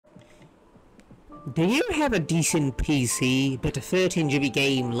Do you have a decent PC but a 13GB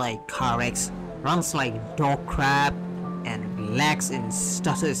game like CarX runs like dog crap and lags and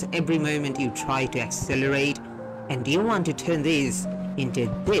stutters every moment you try to accelerate, and do you want to turn this into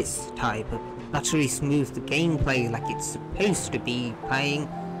this type of buttery smooth gameplay like it's supposed to be playing?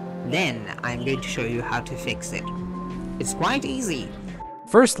 Then I'm going to show you how to fix it. It's quite easy.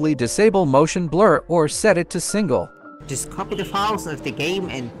 Firstly, disable motion blur or set it to single. Just copy the files of the game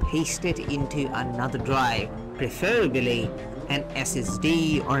and paste it into another drive, preferably an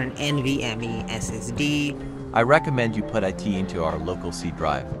SSD or an NVMe SSD. I recommend you put IT into our local C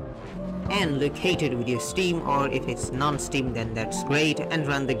drive. And locate it with your Steam, or if it's non-Steam then that's great, and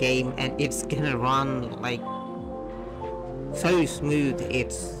run the game, and it's gonna run like so smooth.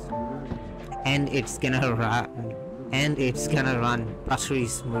 It's gonna run buttery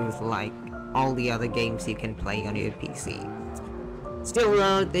smooth like all the other games you can play on your PC. Still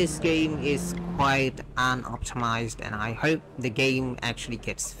though, this game is quite unoptimized, and I hope the game actually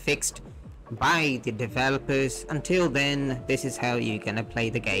gets fixed by the developers. Until then, this is how you're gonna play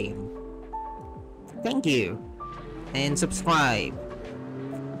the game. Thank you, and subscribe,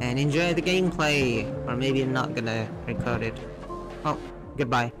 and enjoy the gameplay, or maybe I'm not gonna record it. Oh,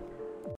 goodbye.